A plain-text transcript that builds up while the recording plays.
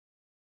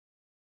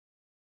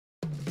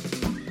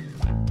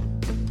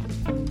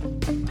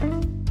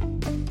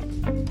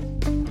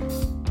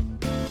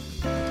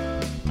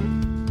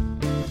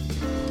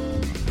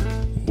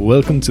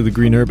Welcome to The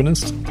Green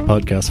Urbanist, a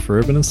podcast for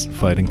urbanists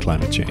fighting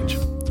climate change.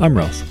 I'm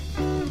Ross.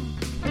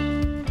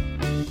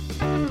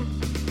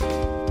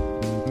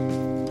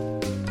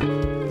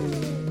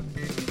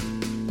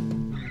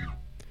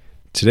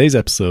 Today's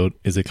episode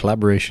is a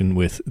collaboration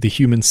with the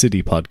Human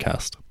City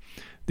podcast.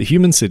 The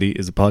Human City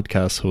is a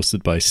podcast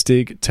hosted by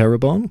Stig,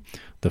 Terrebonne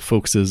that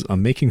focuses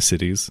on making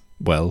cities,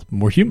 well,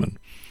 more human,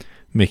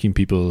 making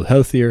people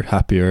healthier,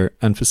 happier,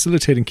 and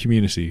facilitating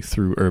community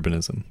through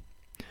urbanism.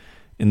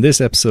 In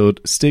this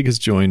episode, Stig has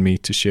joined me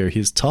to share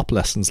his top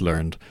lessons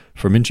learned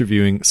from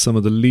interviewing some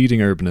of the leading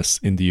urbanists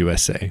in the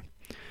USA.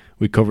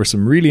 We cover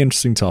some really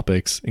interesting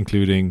topics,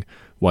 including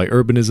why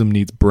urbanism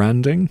needs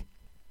branding,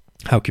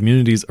 how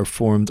communities are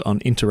formed on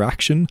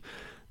interaction,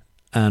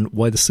 and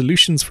why the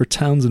solutions for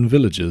towns and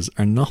villages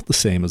are not the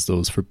same as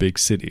those for big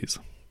cities.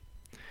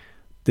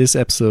 This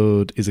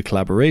episode is a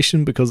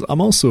collaboration because I'm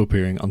also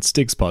appearing on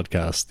Stig's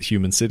podcast, The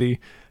Human City,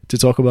 to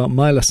talk about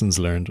my lessons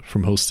learned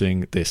from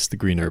hosting The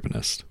Green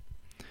Urbanist.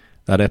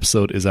 That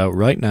episode is out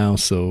right now,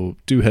 so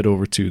do head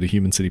over to the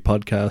Human City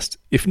podcast.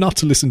 If not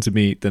to listen to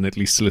me, then at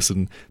least to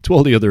listen to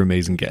all the other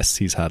amazing guests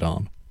he's had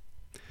on.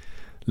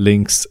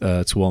 Links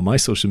to all my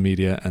social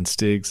media and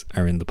Stig's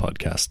are in the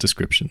podcast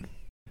description.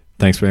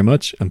 Thanks very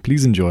much, and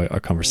please enjoy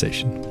our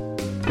conversation.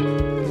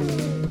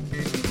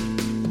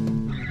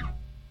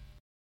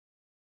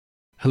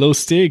 Hello,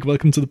 Stig.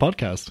 Welcome to the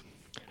podcast.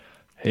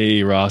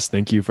 Hey, Ross.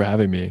 Thank you for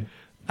having me.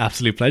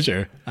 Absolute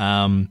pleasure.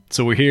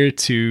 So we're here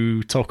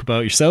to talk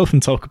about yourself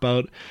and talk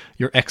about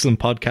your excellent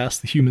podcast,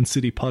 the Human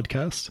City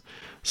podcast.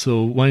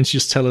 So why don't you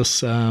just tell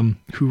us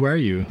who are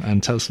you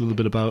and tell us a little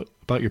bit about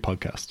your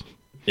podcast?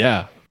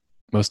 Yeah,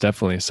 most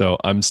definitely. So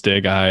I'm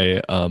Stig.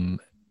 I am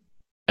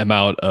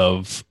out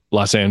of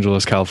Los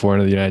Angeles,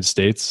 California, the United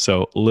States.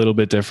 So a little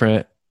bit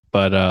different,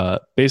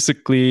 but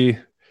basically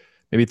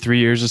maybe 3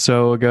 years or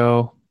so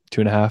ago,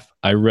 2.5,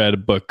 I read a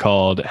book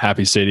called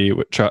Happy City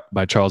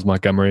by Charles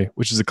Montgomery,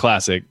 which is a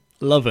classic.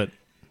 Love it.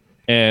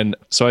 And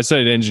so I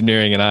studied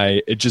engineering,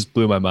 and it just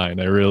blew my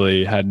mind. I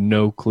really had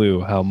no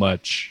clue how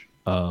much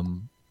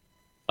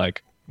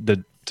like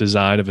the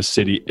design of a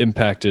city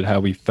impacted how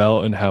we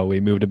felt and how we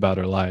moved about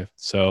our life.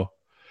 So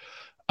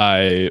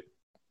I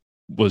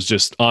was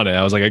just on it.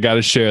 I was like, I got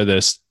to share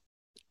this.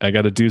 I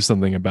got to do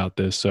something about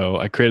this. So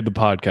I created the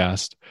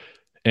podcast,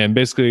 and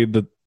basically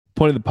the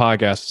point of the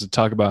podcast is to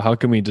talk about how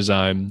can we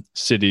design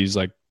cities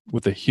like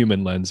with a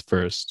human lens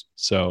first.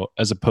 So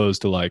as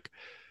opposed to like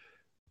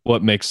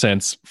what makes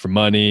sense for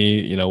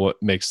money,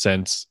 what makes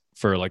sense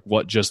for like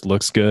what just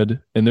looks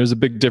good. And there's a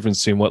big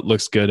difference between what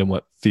looks good and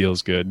what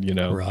feels good,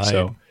 Right.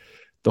 So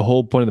the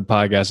whole point of the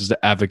podcast is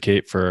to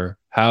advocate for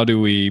how do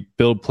we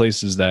build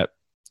places that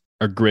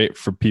are great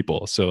for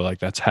people. So like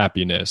that's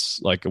happiness,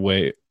 like a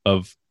way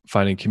of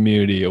finding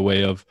community, a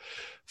way of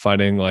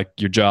finding like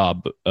your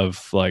job,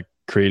 of like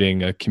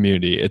creating a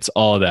community. It's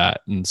all of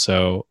that. And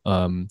so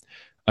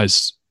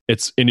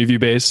it's interview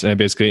based, and I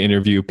basically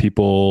interview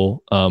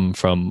people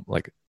from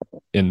like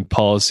in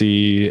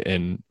policy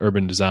and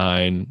urban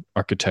design,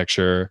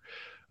 architecture,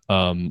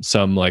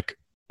 some like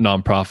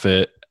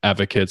nonprofit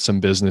advocates,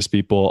 some business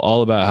people,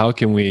 all about how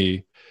can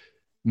we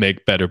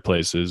make better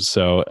places.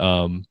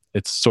 So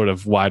it's sort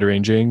of wide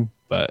ranging,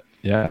 but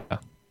yeah.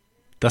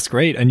 That's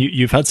great. And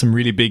you've had some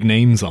really big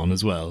names on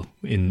as well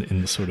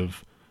in the sort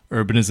of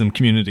urbanism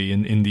community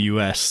in the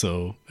US,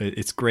 so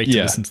it's great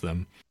to listen to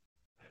them.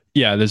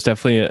 Yeah, there's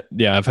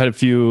definitely I've had a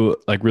few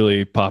like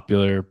really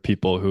popular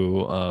people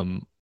who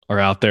are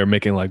out there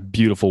making like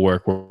beautiful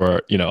work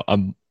where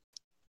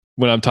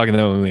when I'm talking to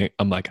them,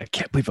 I'm like, I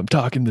can't believe I'm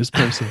talking to this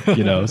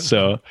person,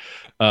 so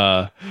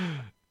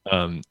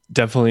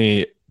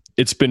definitely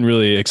it's been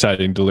really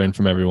exciting to learn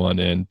from everyone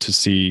and to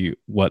see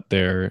what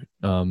they're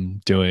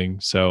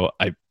doing. So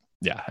I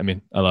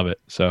love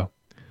it. So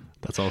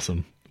that's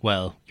awesome.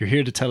 Well, you're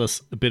here to tell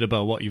us a bit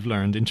about what you've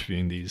learned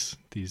interviewing these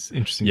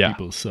interesting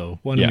people. So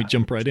why don't we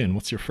jump right in?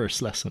 What's your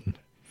first lesson?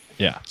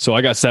 Yeah. So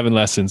I got 7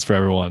 lessons for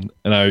everyone.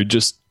 And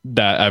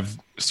I've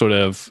sort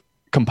of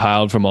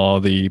compiled from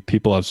all the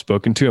people I've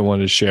spoken to. I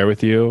wanted to share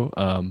with you.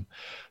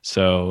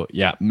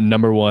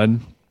 Number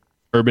 1,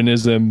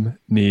 urbanism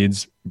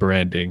needs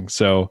branding.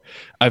 So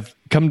I've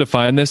come to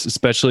find this,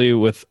 especially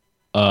with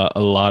a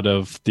lot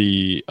of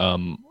the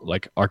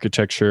like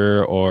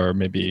architecture or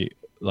maybe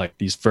like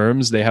these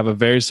firms, they have a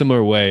very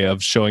similar way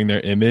of showing their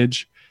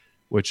image,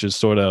 which is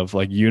sort of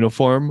like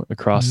uniform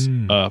across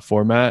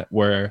format,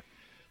 where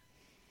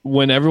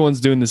when everyone's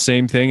doing the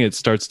same thing, it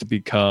starts to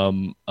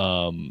become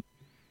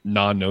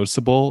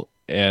non-noticeable.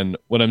 And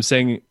what I'm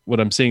seeing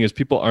is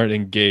people aren't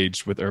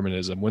engaged with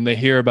urbanism. When they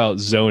hear about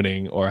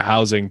zoning or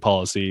housing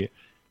policy,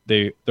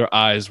 their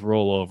eyes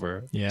roll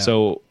over. Yeah.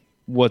 So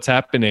what's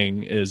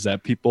happening is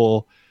that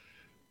people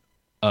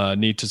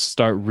need to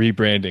start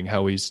rebranding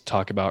how we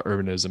talk about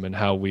urbanism and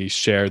how we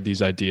share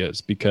these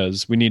ideas,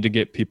 because we need to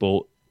get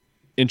people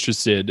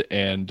interested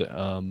and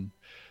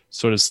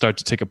sort of start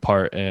to take a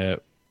part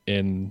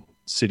in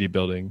city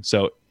building.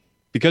 So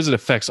because it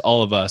affects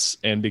all of us,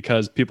 and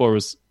because people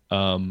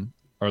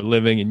are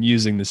living and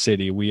using the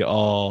city, we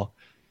all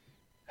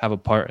have a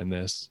part in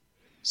this.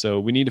 So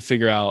we need to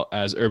figure out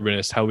as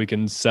urbanists how we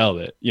can sell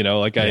it. You know,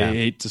 like I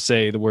hate to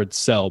say the word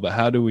sell, but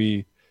how do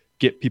we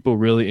get people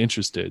really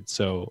interested?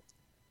 So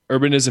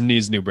urbanism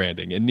needs new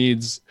branding. It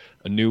needs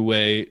a new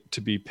way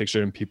to be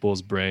pictured in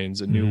people's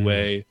brains, a new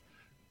way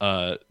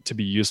to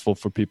be useful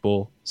for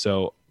people.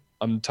 So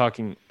I'm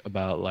talking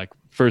about like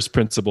first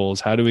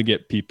principles. How do we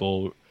get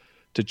people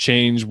to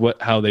change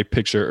how they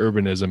picture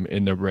urbanism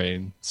in their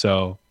brain?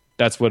 So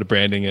that's what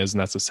branding is,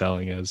 and that's what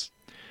selling is.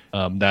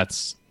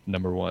 That's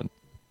number one.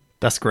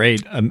 That's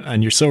great.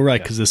 And you're so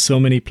right, because there's so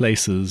many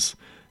places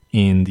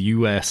in the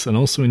US and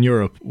also in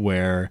Europe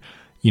where,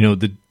 you know,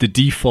 the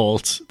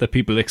default that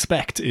people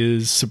expect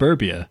is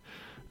suburbia.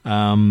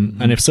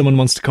 And if someone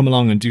wants to come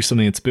along and do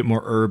something that's a bit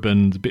more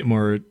urban, a bit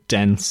more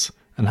dense,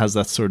 and has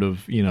that sort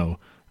of, you know,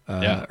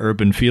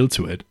 urban feel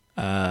to it,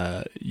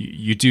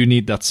 you do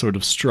need that sort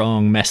of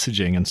strong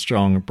messaging and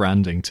strong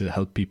branding to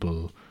help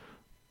people,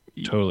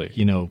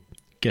 you know,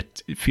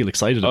 feel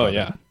excited about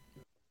it.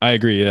 I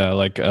agree. Yeah.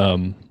 Like,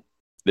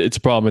 it's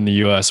a problem in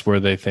the US where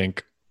they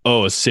think,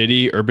 oh, a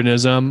city,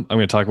 urbanism. I'm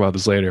going to talk about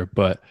this later,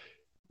 but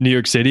New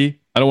York City,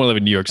 I don't want to live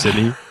in New York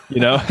City, you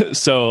know?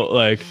 So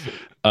like,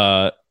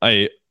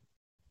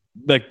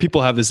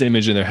 people have this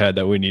image in their head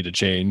that we need to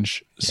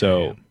change.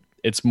 So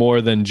it's more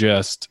than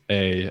just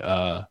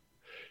a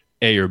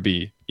or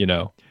B, you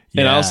know?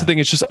 And I also think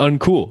it's just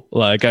uncool.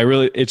 Like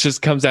it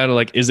just comes down to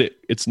like,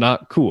 it's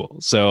not cool.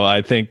 So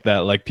I think that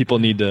like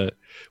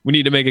we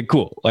need to make it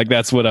cool. Like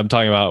that's what I'm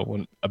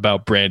talking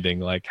about branding.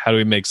 Like how do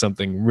we make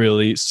something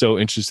really so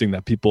interesting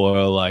that people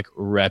are like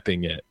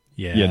repping it?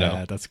 Yeah, you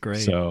know? That's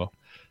great. So,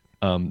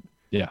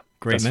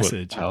 great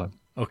message.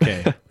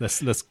 Okay,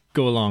 let's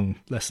go along.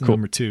 Lesson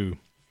number 2.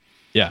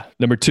 Yeah,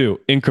 number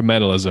 2,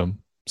 incrementalism.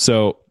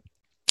 So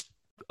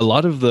a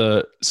lot of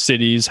the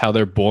cities, how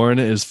they're born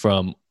is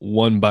from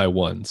one by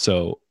one.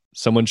 So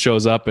someone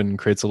shows up and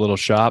creates a little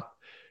shop,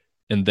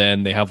 and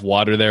then they have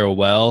water there, a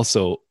well.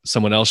 So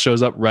someone else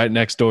shows up right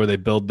next door. They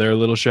build their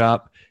little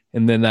shop.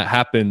 And then that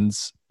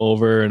happens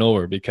over and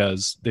over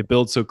because they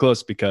build so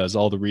close, because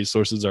all the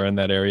resources are in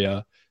that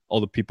area. All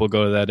the people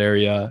go to that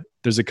area.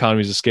 There's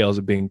economies of scales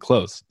of being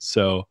close.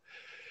 So,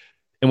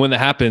 and when that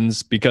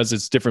happens, because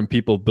it's different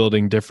people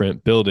building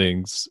different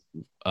buildings,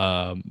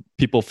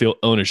 people feel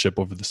ownership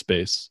over the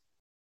space.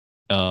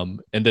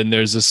 And then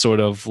there's this sort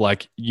of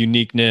like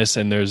uniqueness,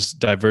 and there's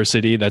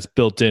diversity that's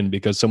built in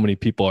because so many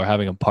people are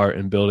having a part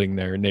in building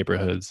their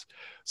neighborhoods.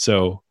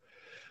 So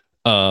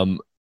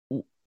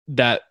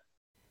that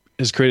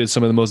has created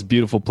some of the most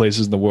beautiful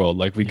places in the world.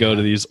 Like we go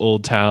to these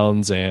old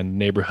towns and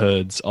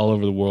neighborhoods all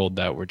over the world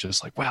that we're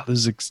just like, wow,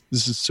 this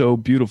is so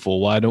beautiful.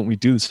 Why don't we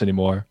do this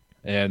anymore?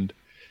 And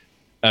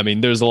I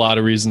mean, there's a lot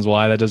of reasons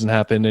why that doesn't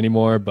happen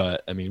anymore,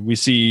 but I mean, we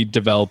see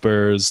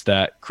developers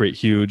that create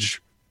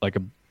huge, like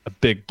a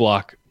big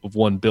block of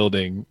one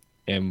building,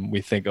 and we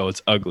think, oh,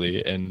 it's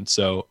ugly. And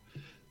so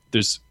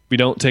we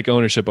don't take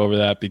ownership over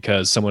that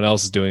because someone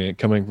else is doing it,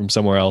 coming from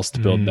somewhere else to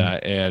build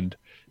that. And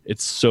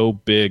it's so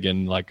big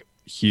and like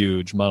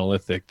huge,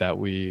 monolithic, that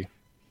we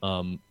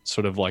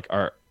sort of like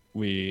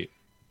we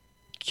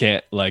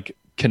can't like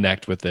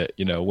connect with it.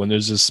 You know, when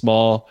there's a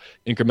small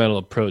incremental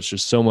approach,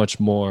 there's so much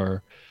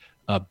more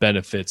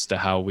benefits to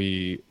how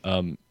we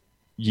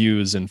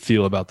use and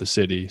feel about the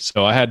city.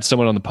 So I had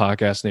someone on the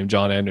podcast named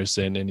John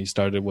Anderson, and he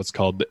started what's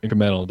called the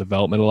Incremental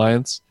Development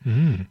Alliance.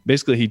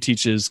 Basically, he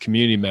teaches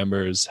community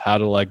members how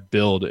to like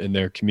build in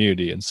their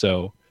community. And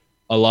so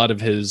a lot of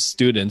his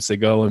students, they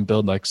go and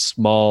build like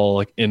small,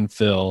 like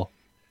infill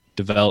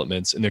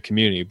developments in their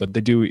community, but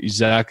they do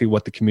exactly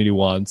what the community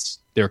wants.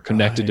 They're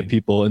connected to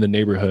people in the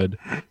neighborhood.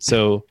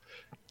 So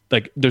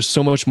like there's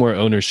so much more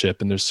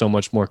ownership, and there's so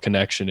much more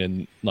connection,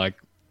 and like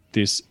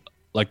these,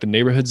 like the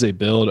neighborhoods they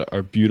build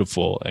are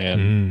beautiful.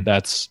 And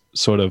that's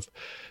sort of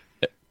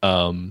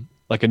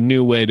like a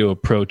new way to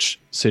approach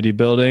city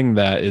building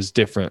that is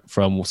different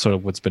from sort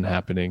of what's been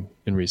happening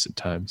in recent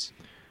times.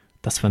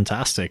 That's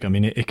fantastic. I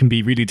mean, it can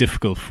be really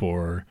difficult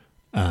for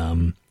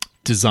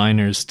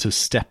designers to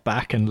step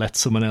back and let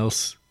someone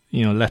else,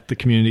 you know, let the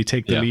community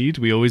take the lead.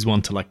 We always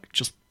want to like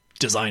just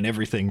design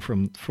everything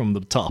from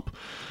the top.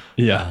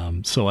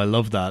 So I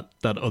love that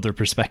other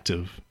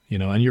perspective, you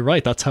know. And you're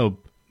right, that's how,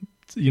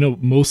 you know,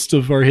 most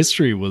of our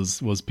history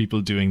was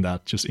people doing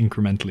that, just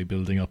incrementally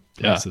building up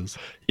places.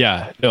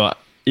 And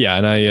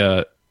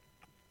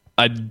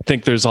I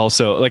think there's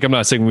also, like, I'm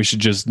not saying we should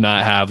just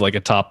not have like a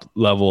top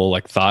level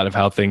like thought of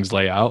how things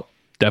lay out.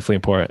 Definitely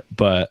important,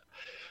 but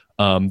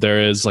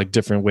there is like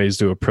different ways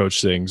to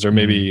approach things, or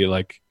maybe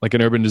like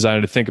an urban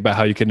designer to think about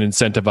how you can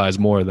incentivize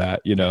more of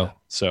that, you know.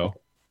 So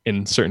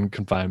in certain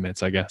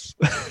confinements, I guess.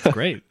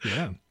 Great.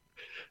 Yeah.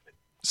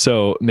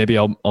 So maybe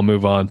I'll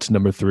move on to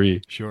number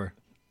 3. Sure.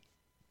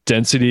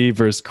 Density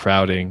versus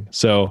crowding.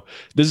 So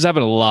this is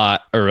happening a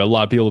lot, or a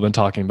lot of people have been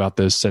talking about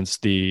this since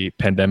the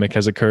pandemic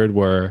has occurred,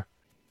 where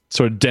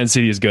sort of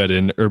density is good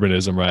in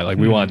urbanism, right? Like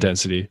we want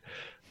density.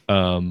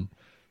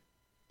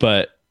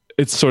 But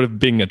it's sort of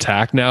being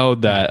attacked now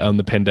that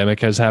the pandemic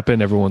has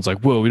happened. Everyone's like,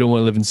 whoa, we don't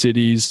want to live in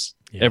cities.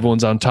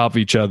 Everyone's on top of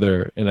each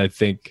other. And I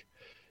think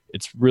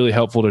it's really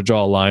helpful to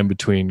draw a line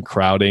between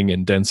crowding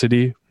and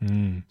density.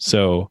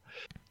 So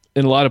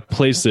in a lot of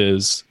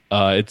places,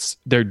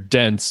 they're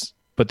dense,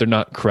 but they're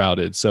not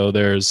crowded. So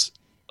there's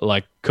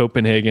like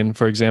Copenhagen,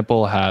 for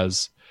example,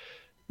 has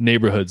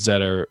neighborhoods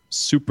that are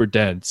super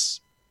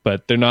dense,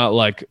 but they're not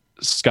like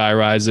sky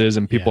rises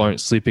and people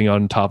aren't sleeping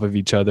on top of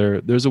each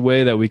other. There's a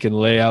way that we can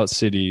lay out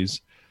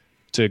cities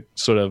to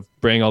sort of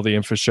bring all the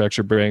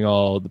infrastructure, bring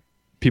all the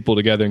people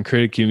together and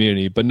create a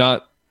community, but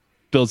not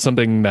build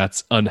something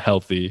that's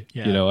unhealthy.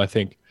 You know, I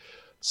think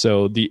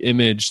so. The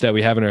image that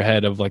we have in our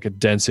head of like a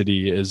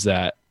density is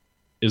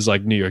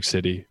like New York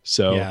City.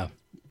 So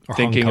or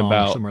thinking Hong Kong,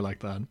 about somewhere like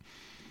that.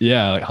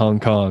 Yeah, like Hong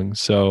Kong.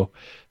 So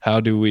how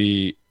do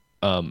we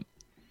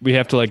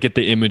have to like get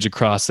the image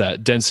across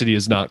that density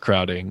is not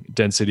crowding.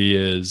 Density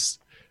is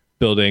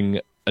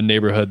building a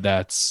neighborhood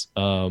that's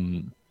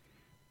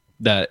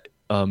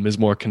is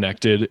more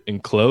connected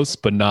and close,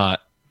 but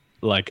not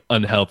like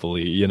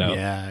unhealthily, you know, in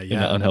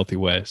an unhealthy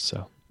way.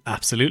 So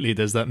absolutely,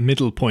 there's that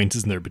middle point,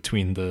 isn't there,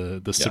 between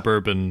the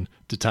suburban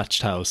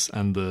detached house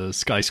and the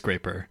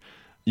skyscraper.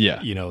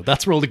 Yeah, you know,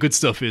 that's where all the good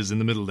stuff is, in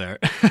the middle there.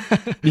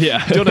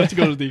 Yeah, you don't have to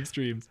go to the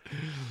extremes.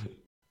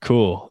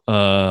 Cool.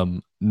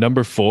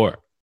 Number 4,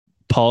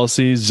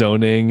 policy,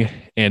 zoning,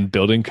 and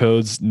building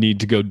codes need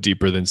to go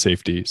deeper than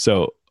safety.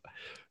 So,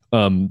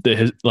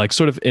 like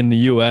sort of in the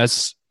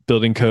U.S.,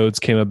 building codes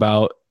came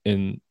about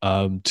in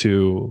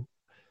to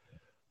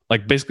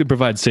like basically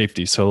provide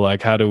safety. So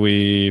like, how do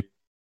we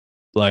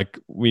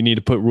need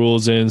to put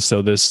rules in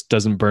so this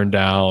doesn't burn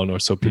down, or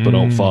so people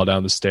don't fall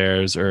down the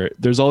stairs, or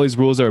there's all these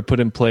rules that are put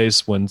in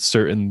place when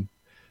certain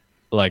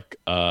like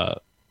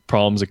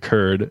problems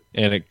occurred,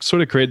 and it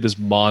sort of created this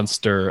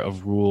monster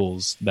of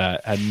rules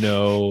that had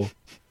no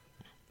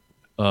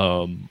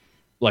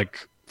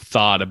like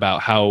thought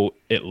about how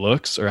it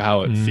looks or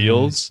how it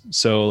feels.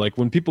 So like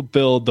when people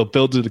build, they'll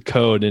build to the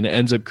code, and it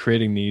ends up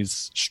creating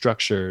these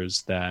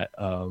structures that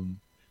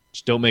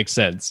just don't make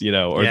sense, you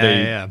know, or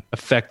they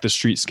affect the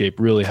streetscape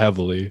really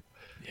heavily.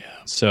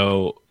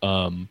 So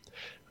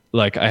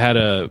like I had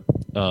a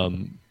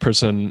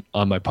person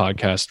on my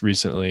podcast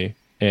recently,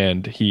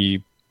 and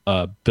he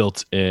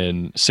built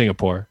in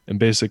Singapore, and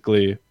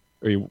basically,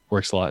 or he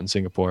works a lot in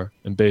Singapore,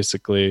 and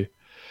basically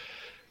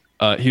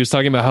he was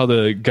talking about how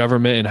the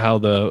government and how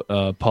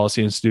the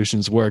policy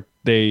institutions work.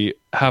 They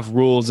have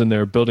rules in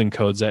their building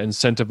codes that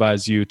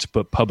incentivize you to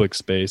put public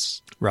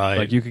space. Right.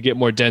 Like you could get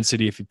more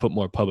density if you put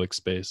more public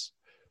space.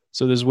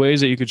 So there's ways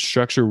that you could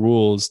structure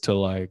rules to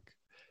like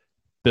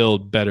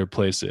build better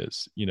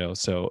places, you know?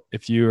 So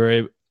if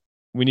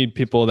we need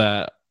people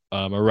that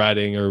are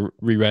writing or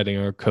rewriting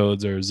our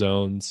codes or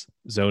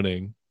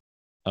zoning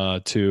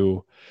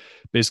to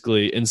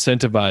basically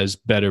incentivize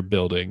better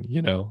building,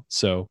 you know?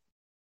 So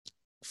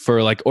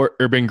for like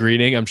urban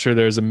greening, I'm sure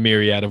there's a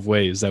myriad of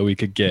ways that we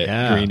could get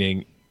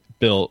greening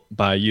built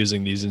by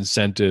using these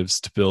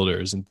incentives to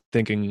builders, and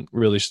thinking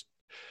really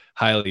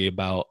highly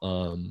about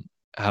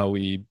how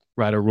we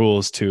write our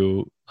rules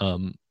to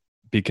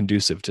be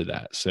conducive to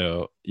that.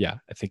 So yeah,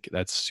 I think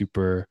that's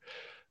super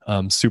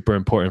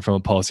important from a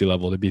policy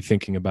level, to be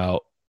thinking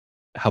about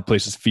how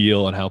places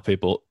feel and how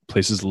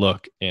places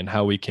look, and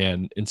how we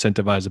can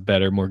incentivize a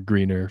better, more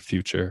greener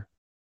future.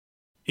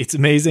 It's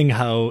amazing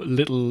how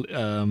little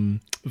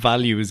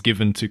value is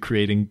given to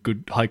creating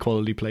good, high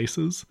quality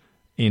places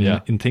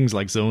in things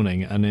like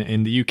zoning. And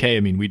in the UK, I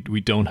mean, we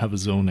don't have a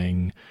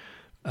zoning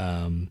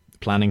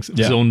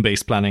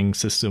zone-based planning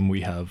system.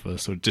 We have a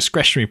sort of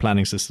discretionary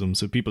planning system.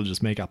 So people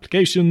just make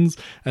applications,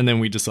 and then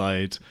we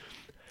decide,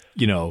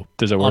 you know,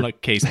 does it work? On a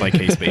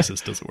case-by-case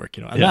basis, does it work?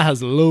 You know, and that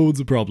has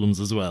loads of problems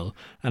as well.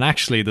 And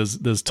actually,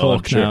 there's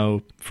talk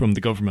now from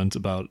the government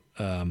about,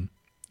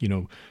 you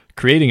know,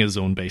 creating a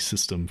zone-based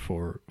system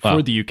for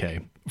the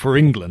UK, for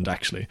England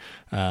actually,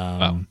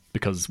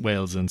 because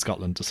Wales and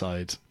Scotland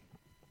decide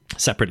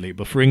separately.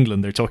 But for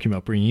England, they're talking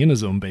about bringing in a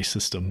zone-based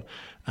system.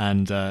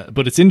 And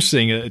but it's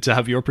interesting to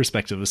have your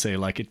perspective to say,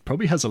 like, it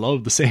probably has a lot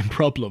of the same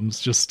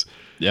problems, just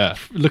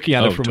looking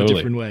at it from a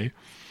different way.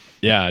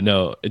 Yeah,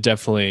 no, it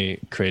definitely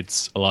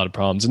creates a lot of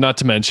problems. And not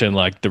to mention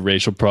like the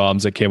racial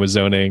problems that came with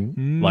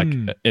zoning, like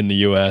in the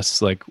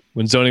US, like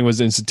when zoning was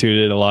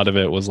instituted, a lot of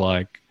it was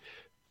like,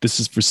 this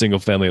is for single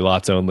family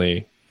lots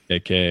only,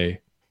 aka,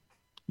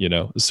 you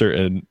know, a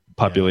certain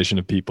population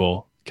of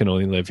people can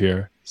only live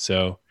here.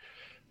 So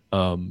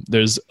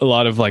there's a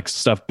lot of like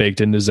stuff baked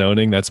into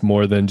zoning that's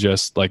more than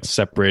just like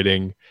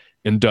separating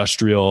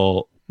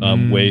industrial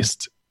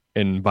waste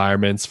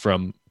environments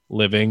from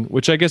living,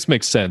 which I guess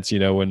makes sense, you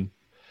know, when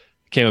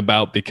it came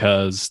about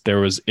because there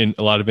was a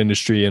lot of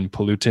industry and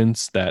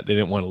pollutants that they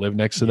didn't want to live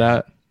next to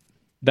that.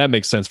 That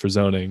makes sense for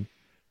zoning.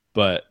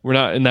 But we're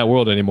not in that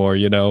world anymore,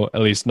 you know, at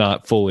least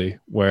not fully,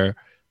 where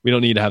we don't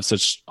need to have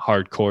such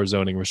hardcore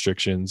zoning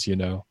restrictions, you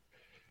know.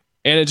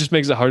 And it just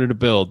makes it harder to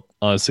build,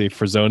 honestly,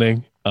 for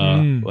zoning.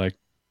 Like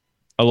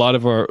a lot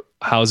of our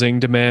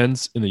housing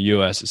demands in the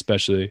US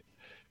especially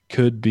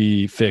could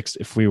be fixed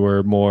if we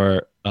were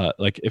more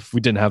like if we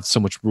didn't have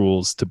so much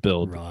rules to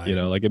build, you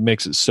know, like it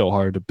makes it so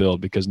hard to build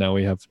because now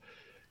we have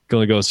can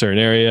only go to certain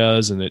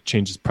areas, and it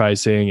changes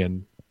pricing,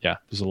 and yeah,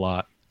 there's a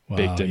lot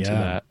baked into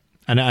that.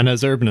 And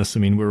as urbanists, I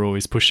mean, we're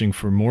always pushing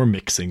for more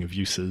mixing of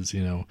uses.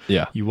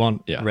 You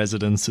want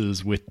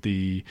residences with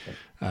the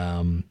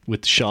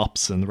with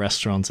shops and the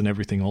restaurants and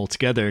everything all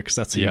together, because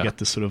that's how you get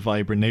this sort of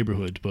vibrant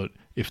neighborhood. But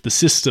if the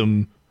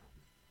system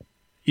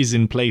is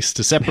in place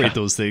to separate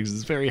those things,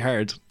 it's very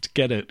hard to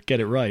get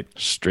it right.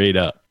 Straight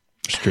up.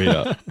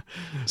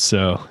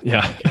 So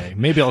yeah, okay.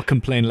 Maybe I'll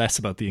complain less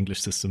about the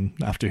English system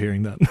after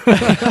hearing that.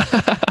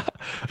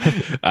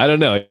 I don't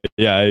know.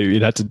 Yeah,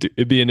 you'd have to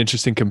it'd be an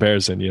interesting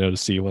comparison, to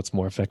see what's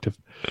more effective.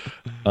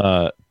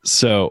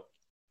 So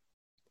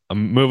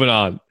I'm moving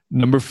on.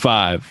 Number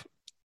five,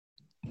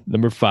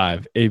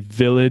 a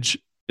village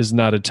is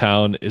not a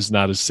town, is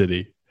not a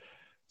city.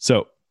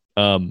 So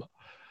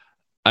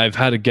I've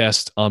had a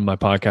guest on my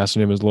podcast.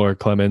 Her name is Laura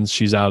Clemens.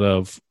 She's out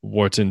of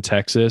Wharton,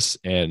 Texas,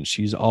 and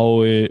she's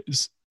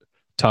always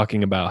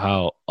talking about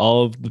how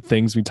all of the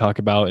things we talk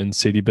about in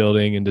city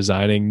building and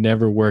designing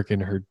never work in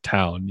her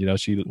town.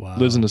 She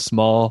lives in a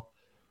small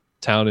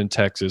town in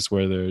Texas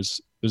where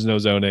there's no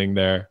zoning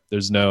there.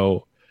 There's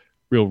no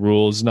real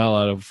rules, not a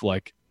lot of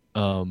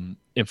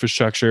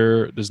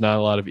infrastructure. There's not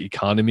a lot of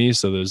economy,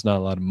 so there's not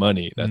a lot of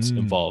money that's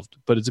involved.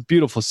 But it's a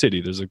beautiful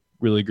city. There's a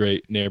really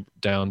great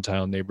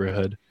downtown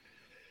neighborhood.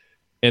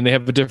 And they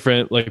have a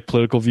different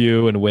political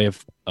view and way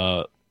of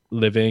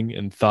living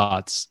and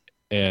thoughts.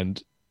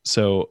 And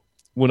so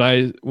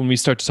when we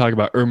start to talk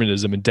about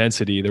urbanism and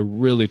density, they're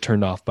really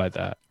turned off by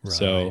that. Right.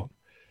 So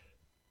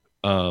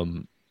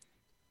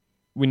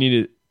we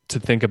need to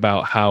think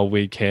about how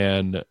we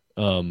can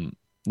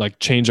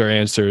change our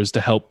answers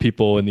to help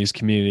people in these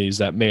communities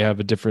that maybe have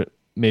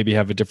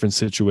a different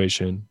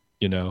situation,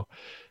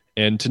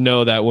 and to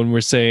know that when we're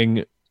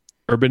saying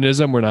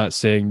urbanism, we're not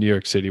saying New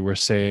York City. We're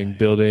saying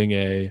building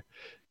a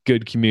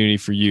good community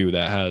for you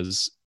that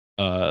has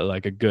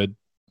a good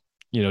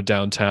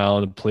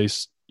downtown, a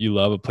place you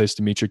love, a place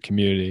to meet your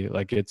community.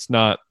 It's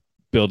not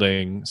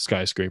building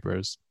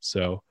skyscrapers.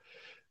 So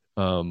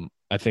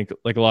I think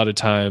a lot of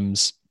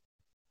times,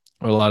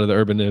 or a lot of the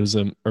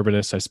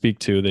urbanists I speak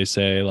to, they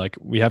say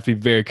we have to be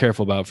very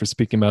careful about for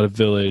speaking about a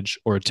village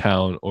or a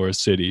town or a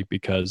city,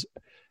 because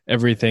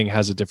everything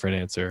has a different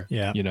answer.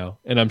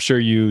 And I'm sure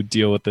you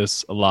deal with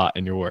this a lot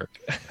in your work.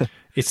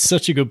 It's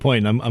such a good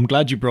point. I'm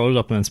glad you brought it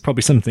up, and it's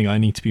probably something I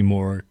need to be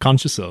more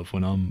conscious of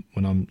when I'm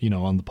on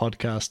the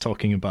podcast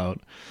talking about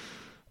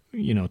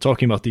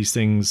these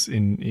things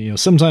in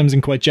sometimes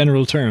in quite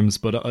general terms,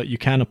 but you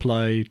can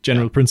apply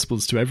general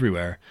principles to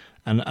everywhere.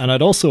 And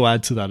I'd also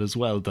add to that as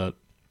well that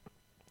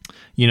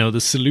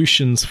the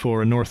solutions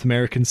for a North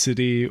American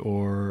city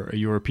or a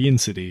European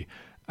city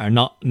are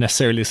not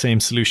necessarily the same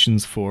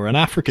solutions for an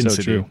African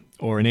city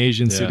or an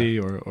Asian city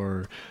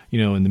or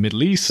in the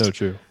Middle East. So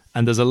true.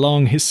 And there's a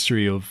long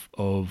history of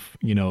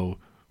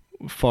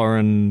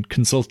foreign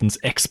consultants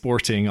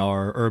exporting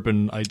our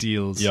urban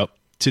ideals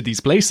to these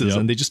places,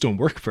 and they just don't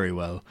work very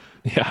well.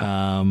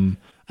 And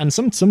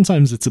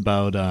sometimes it's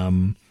about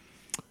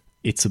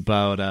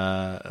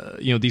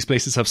these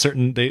places have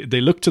certain,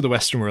 they look to the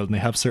Western world and they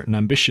have certain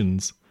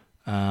ambitions.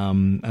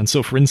 And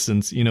so, for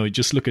instance,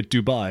 just look at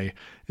Dubai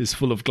is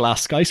full of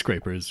glass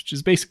skyscrapers, which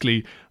is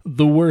basically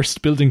the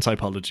worst building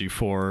typology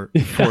for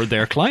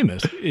their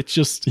climate. It's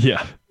just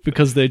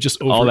because they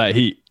just all that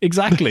heat.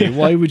 Exactly.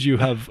 Why would you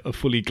have a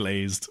fully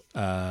glazed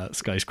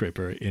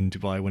skyscraper in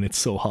Dubai when it's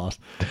so hot?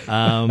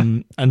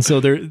 And so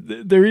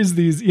there is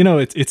these.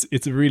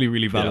 It's a really,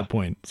 really valid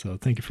point. So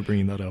thank you for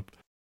bringing that up.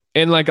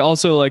 And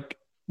also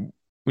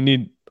we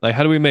need.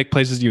 How do we make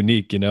places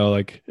unique?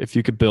 If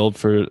you could build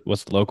for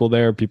what's local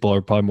there, people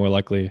are probably more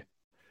likely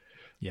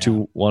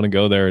to want to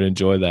go there and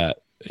enjoy that,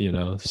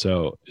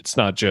 So it's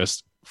not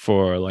just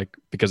for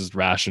because it's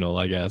rational,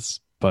 I guess,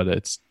 but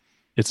it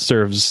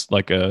serves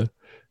a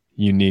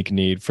unique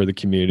need for the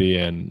community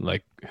and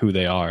who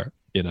they are,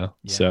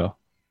 So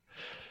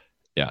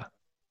yeah.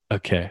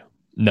 Okay.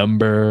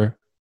 Number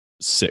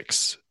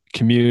 6,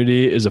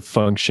 community is a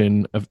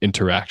function of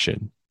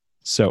interaction.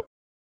 So,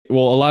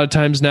 well, a lot of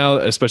times now,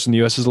 especially in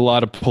the US, there's a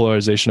lot of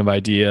polarization of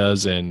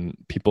ideas and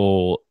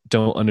people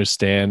don't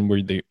understand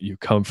where you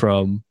come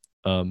from.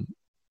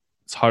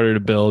 It's harder to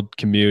build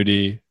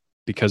community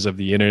because of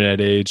the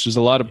internet age. There's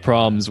a lot of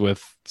problems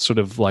with sort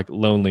of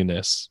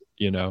loneliness,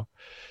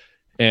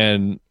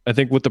 and I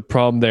think what the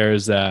problem there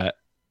is that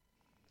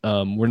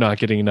we're not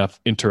getting enough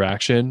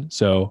interaction.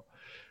 So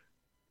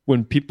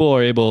when people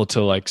are able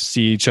to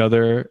see each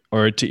other,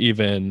 or to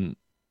even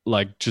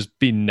just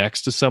be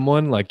next to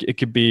someone, it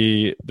could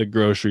be the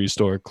grocery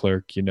store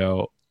clerk,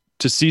 to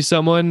see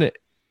someone,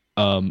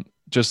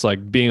 just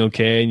being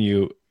okay, and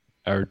you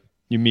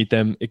meet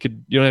them, you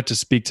don't have to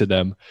speak to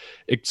them.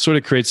 It sort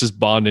of creates this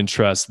bond and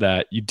trust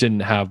that you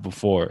didn't have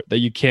before, that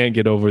you can't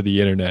get over the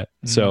internet.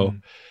 So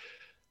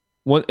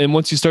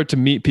once you start to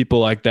meet people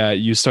like that,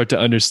 you start to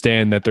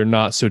understand that they're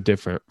not so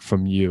different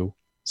from you.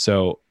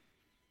 So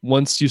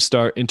once you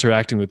start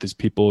interacting with these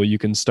people, you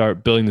can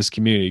start building this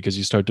community because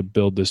you start to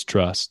build this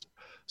trust.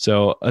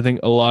 So I think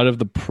a lot of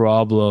the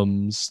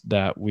problems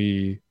that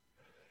we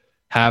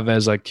have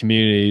as like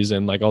communities,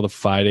 and like all the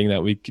fighting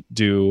that we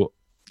do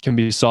can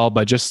be solved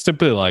by just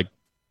simply like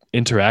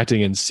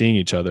interacting and seeing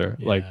each other.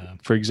 Yeah.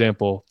 Like, for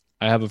example,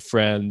 I have a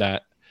friend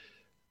that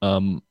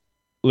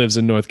lives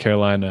in North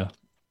Carolina,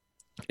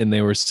 and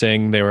they were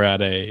saying they were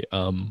at a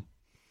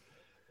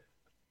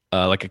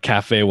like a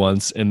cafe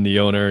once, and the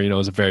owner,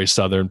 was a very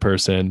Southern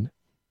person,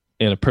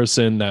 and a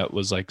person that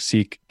was like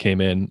Sikh came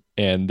in,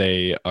 and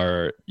they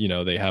are,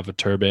 they have a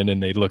turban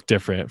and they look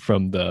different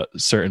from the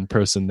certain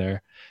person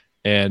there.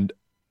 And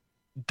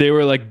they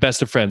were like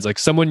best of friends, like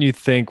someone you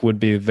think would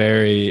be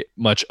very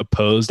much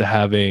opposed to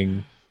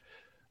having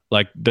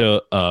like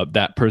the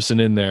that person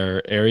in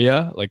their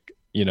area, like,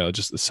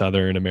 just a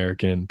Southern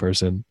American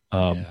person.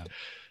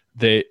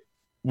 They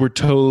were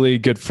totally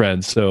good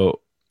friends. So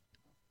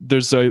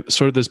there's a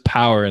sort of this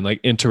power in like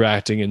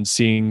interacting and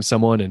seeing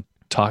someone and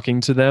talking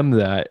to them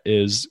that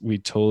is we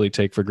totally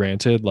take for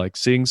granted. Like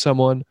seeing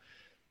someone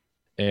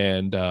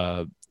and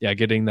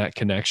getting that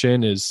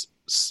connection is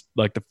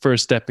like the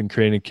first step in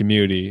creating a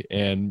community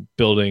and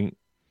building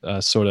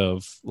sort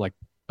of like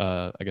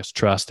I guess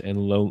trust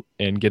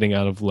and getting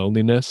out of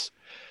loneliness.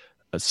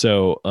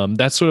 So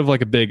that's sort of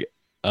like a big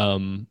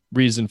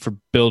reason for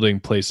building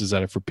places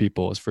that are for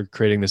people, is for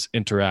creating this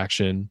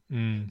interaction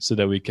so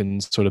that we can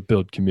sort of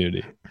build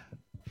community.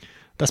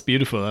 That's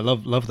beautiful. I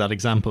love that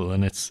example,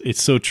 and it's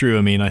so true.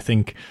 I mean, I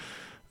think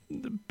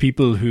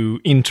people who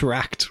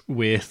interact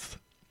with,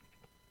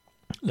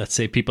 let's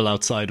say, people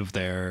outside of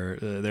their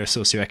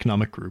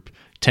socioeconomic group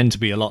tend to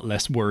be a lot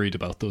less worried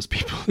about those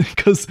people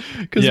because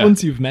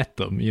once you've met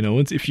them,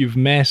 if you've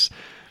met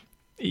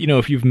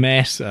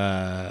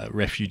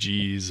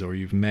refugees, or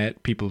you've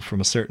met people from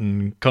a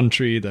certain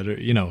country that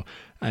are,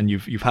 and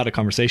you've had a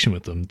conversation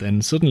with them,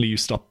 then suddenly you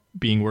stop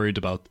being worried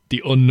about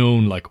the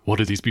unknown. Like, what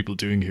are these people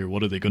doing here?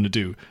 What are they going to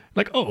do?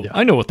 Like,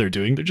 I know what they're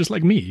doing. They're just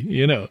like me,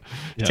 It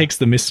takes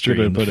the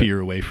mystery and the fear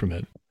away from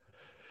it.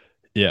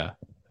 Yeah.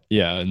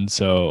 Yeah. And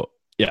so,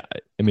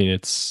 I mean,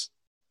 it's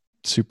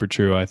super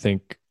true. I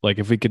think like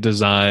if we could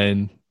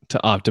design to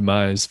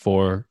optimize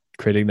for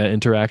creating that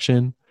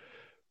interaction,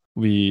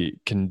 we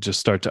can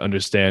just start to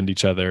understand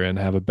each other and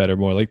have a better,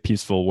 more like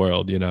peaceful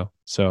world,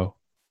 So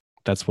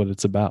that's what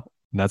it's about.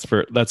 And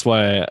that's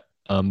why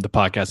the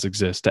podcast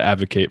exists, to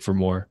advocate for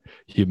more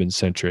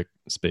human-centric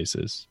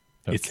spaces.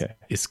 Okay.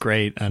 It's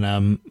great. And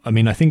I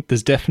mean, I think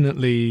there's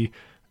definitely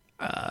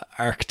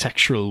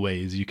architectural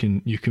ways you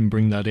can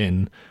bring that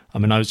in. I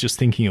mean, I was just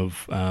thinking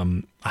of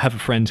I have a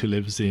friend who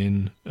lives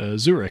in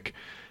Zurich,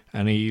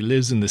 and he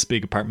lives in this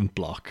big apartment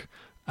block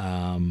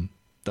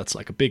that's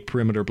like a big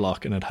perimeter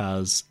block, and it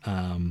has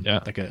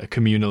like a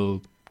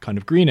communal kind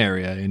of green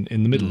area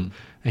in the middle.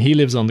 And he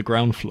lives on the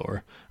ground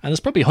floor, and there's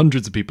probably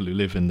hundreds of people who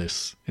live in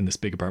this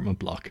big apartment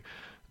block.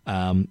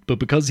 But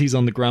because he's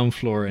on the ground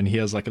floor and he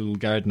has like a little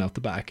garden out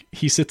the back,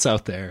 he sits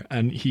out there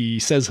and he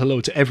says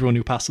hello to everyone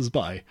who passes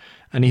by.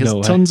 And he has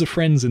tons of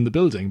friends in the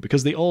building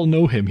because they all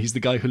know him. He's the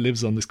guy who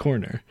lives on this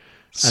corner.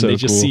 And they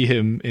just see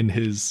him in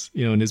his,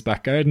 in his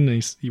back garden.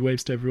 And he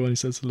waves to everyone. He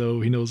says hello.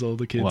 He knows all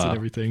the kids and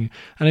everything.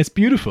 And it's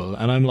beautiful.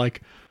 And I'm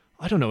like,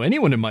 I don't know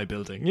anyone in my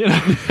building.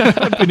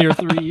 I've been here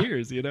 3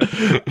 years.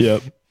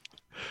 Yep.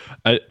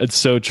 It's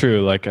so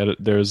true. Like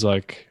there's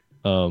like,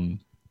 like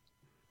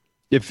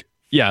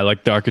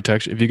the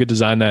architecture, if you could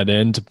design that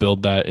in to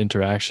build that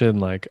interaction,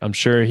 like I'm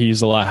sure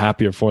he's a lot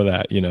happier for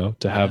that,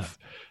 to have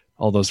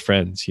all those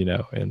friends,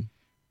 and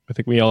I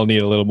think we all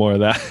need a little more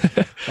of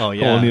that. Oh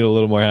yeah. All need a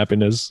little more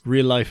happiness.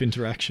 Real life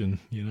interaction,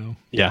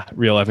 Yeah.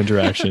 Real life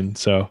interaction.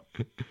 So,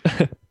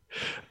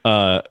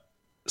 number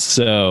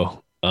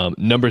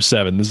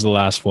 7, this is the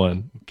last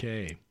one.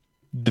 Okay.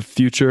 The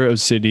future of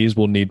cities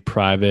will need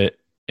private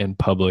and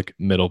public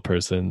middle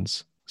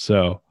persons.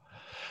 So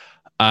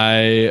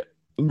I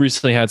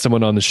recently had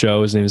someone on the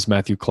show. His name is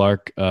Matthew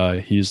Clark.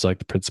 He's like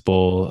the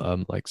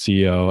principal, like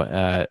CEO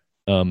at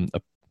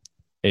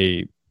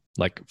a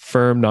like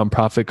firm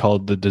nonprofit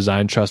called the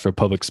Design Trust for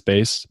Public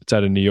Space. It's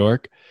out of New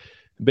York.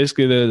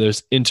 Basically,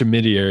 there's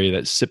intermediary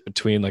that sit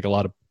between like a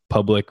lot of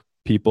public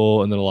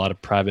people and then a lot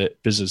of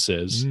private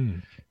businesses,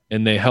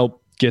 and they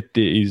help get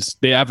these.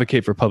 They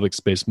advocate for public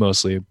space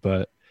mostly,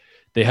 but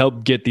they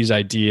help get these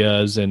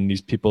ideas and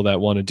these people that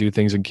want to do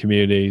things in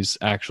communities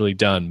actually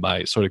done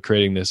by sort of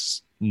creating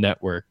this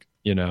network,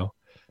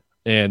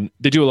 and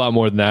they do a lot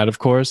more than that, of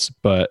course,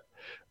 but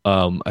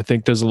I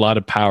think there's a lot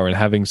of power in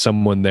having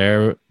someone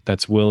there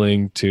that's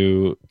willing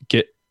to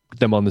get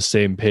them on the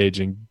same page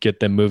and get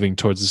them moving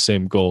towards the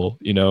same goal,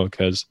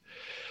 because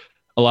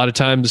a lot of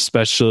times,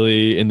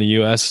 especially in the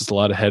US, there's a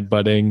lot of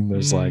headbutting.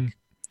 There's like,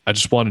 I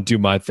just want to do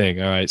my thing.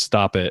 All right,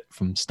 stop it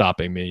from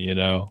stopping me,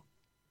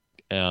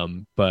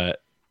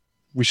 but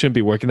we shouldn't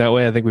be working that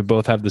way. I think we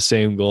both have the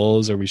same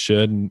goals, or we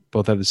should, and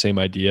both have the same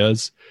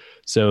ideas.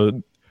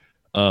 So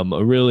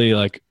a really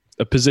like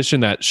a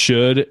position that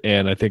should,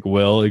 and I think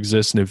will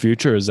exist in the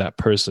future, is that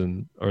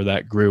person or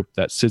that group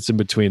that sits in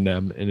between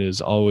them and is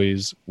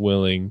always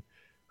willing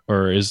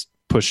or is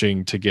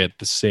pushing to get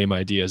the same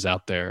ideas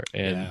out there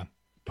and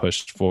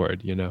pushed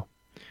forward,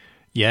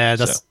 Yeah,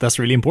 that's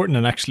really important.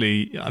 And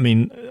actually, I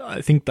mean,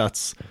 I think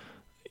that's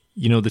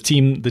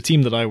the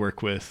team that I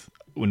work with,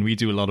 when we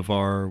do a lot of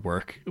our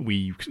work,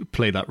 we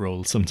play that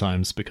role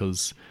sometimes,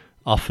 because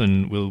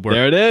often we'll work.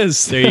 There it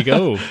is. There you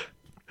go.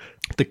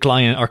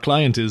 Our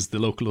client is the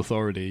local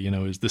authority,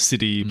 is the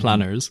city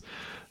planners,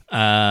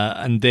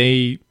 and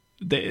they've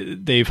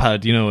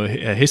had,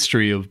 a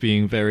history of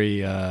being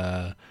very,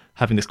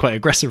 having this quite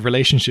aggressive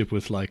relationship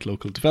with like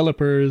local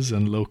developers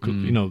and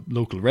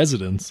local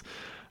residents.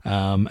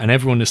 And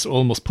everyone is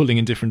almost pulling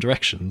in different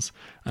directions.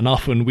 And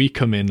often we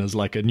come in as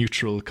like a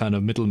neutral kind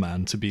of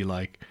middleman to be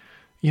like,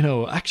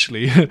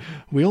 actually,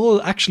 we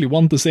all actually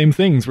want the same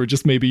things. We're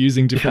just maybe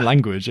using different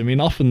language. I mean,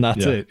 often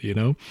that's it,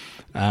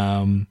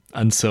 And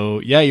so,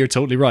 yeah, you're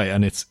totally right.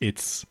 And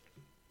it's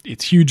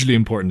hugely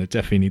important. It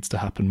definitely needs to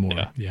happen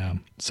more. Yeah.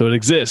 So it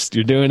exists.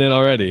 You're doing it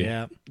already.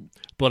 Yeah.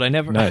 But I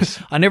never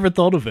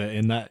thought of it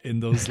in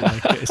those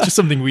like, it's just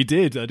something we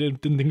did. I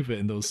didn't think of it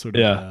in those sort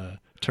of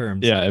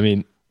terms. Yeah. I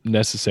mean,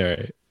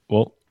 necessary.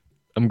 Well,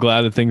 I'm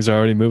glad that things are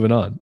already moving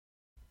on.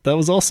 That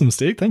was awesome,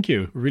 Stig. Thank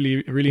you.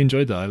 Really, really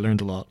enjoyed that. I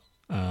learned a lot.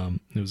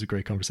 It was a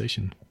great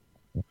conversation.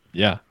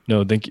 Yeah.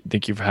 No,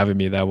 thank you for having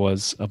me. That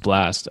was a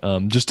blast.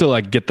 Just to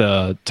like get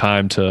the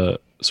time to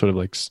sort of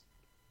like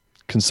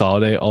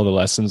consolidate all the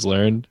lessons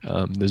learned.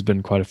 There's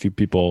been quite a few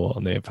people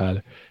and they've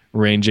had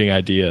ranging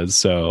ideas.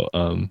 So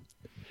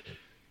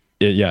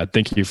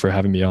thank you for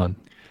having me on.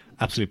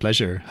 Absolute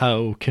pleasure.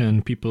 How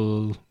can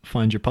people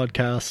find your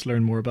podcast,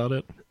 learn more about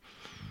it?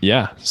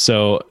 Yeah.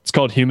 So it's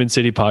called Human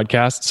City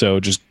Podcast.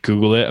 So just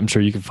Google it. I'm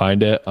sure you can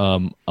find it.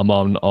 I'm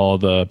on all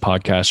the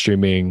podcast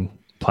streaming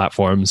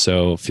platforms,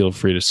 so feel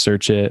free to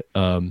search it.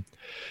 I'm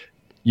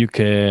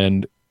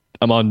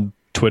on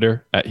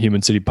Twitter at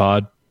Human City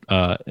Pod.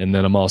 And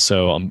then I'm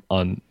also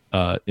on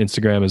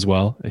Instagram as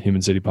well, at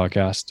Human City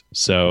Podcast.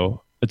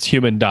 So it's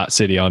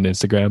human.city on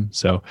Instagram.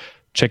 So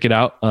check it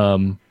out.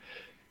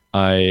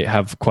 I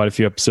have quite a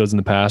few episodes in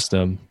the past.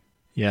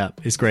 Yeah,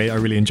 it's great. I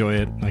really enjoy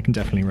it. I can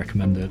definitely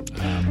recommend it.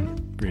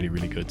 Really,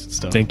 really good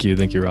stuff. Thank you,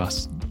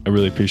 Ross. I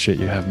really appreciate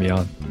you having me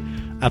on.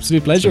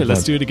 Absolute pleasure.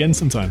 Let's do it again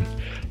sometime.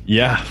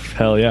 Yeah,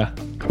 hell yeah.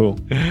 Cool.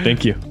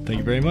 Thank you. Thank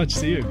you very much.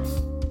 See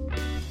you.